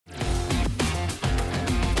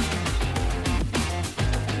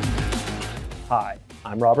Hi,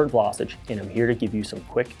 I'm Robert Vlacich, and I'm here to give you some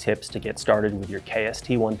quick tips to get started with your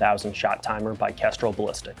KST1000 shot timer by Kestrel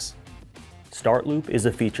Ballistics. Start loop is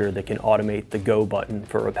a feature that can automate the go button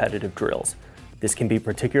for repetitive drills. This can be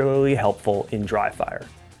particularly helpful in dry fire.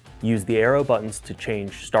 Use the arrow buttons to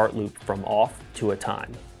change start loop from off to a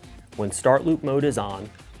time. When start loop mode is on,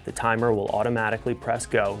 the timer will automatically press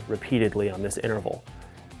go repeatedly on this interval.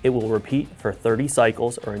 It will repeat for 30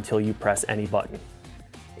 cycles or until you press any button.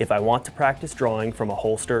 If I want to practice drawing from a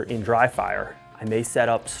holster in dry fire, I may set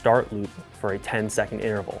up start loop for a 10-second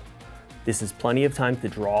interval. This is plenty of time to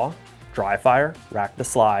draw, dry fire, rack the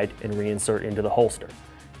slide, and reinsert into the holster.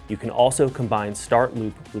 You can also combine start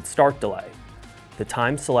loop with start delay. The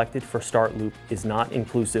time selected for start loop is not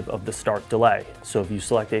inclusive of the start delay, so if you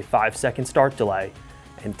select a 5-second start delay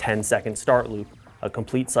and 10-second start loop, a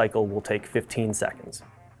complete cycle will take 15 seconds.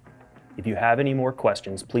 If you have any more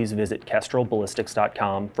questions, please visit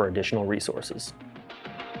KestrelBallistics.com for additional resources.